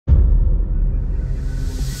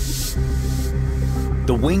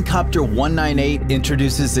The Wingcopter 198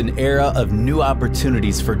 introduces an era of new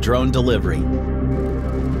opportunities for drone delivery,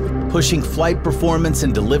 pushing flight performance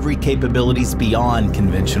and delivery capabilities beyond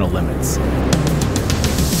conventional limits.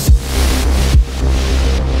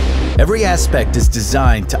 Every aspect is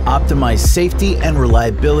designed to optimize safety and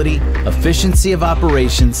reliability, efficiency of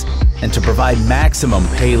operations, and to provide maximum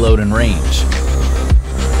payload and range.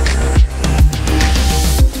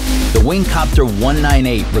 The Wingcopter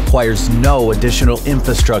 198 requires no additional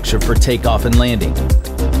infrastructure for takeoff and landing.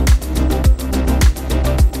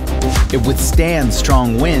 It withstands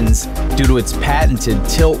strong winds due to its patented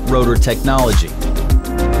tilt rotor technology.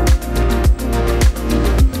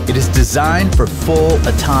 It is designed for full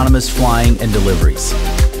autonomous flying and deliveries.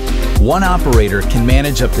 One operator can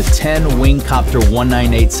manage up to 10 Wingcopter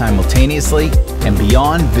 198 simultaneously and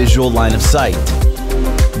beyond visual line of sight.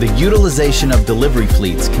 The utilization of delivery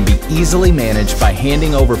fleets can be easily managed by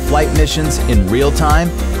handing over flight missions in real time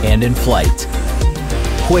and in flight.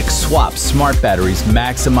 Quick swap smart batteries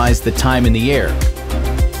maximize the time in the air.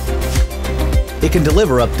 It can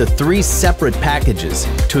deliver up to 3 separate packages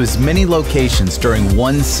to as many locations during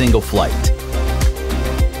one single flight.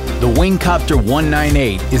 The Wingcopter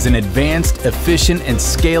 198 is an advanced, efficient, and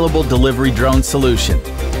scalable delivery drone solution,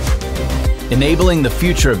 enabling the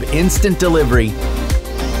future of instant delivery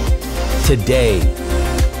today.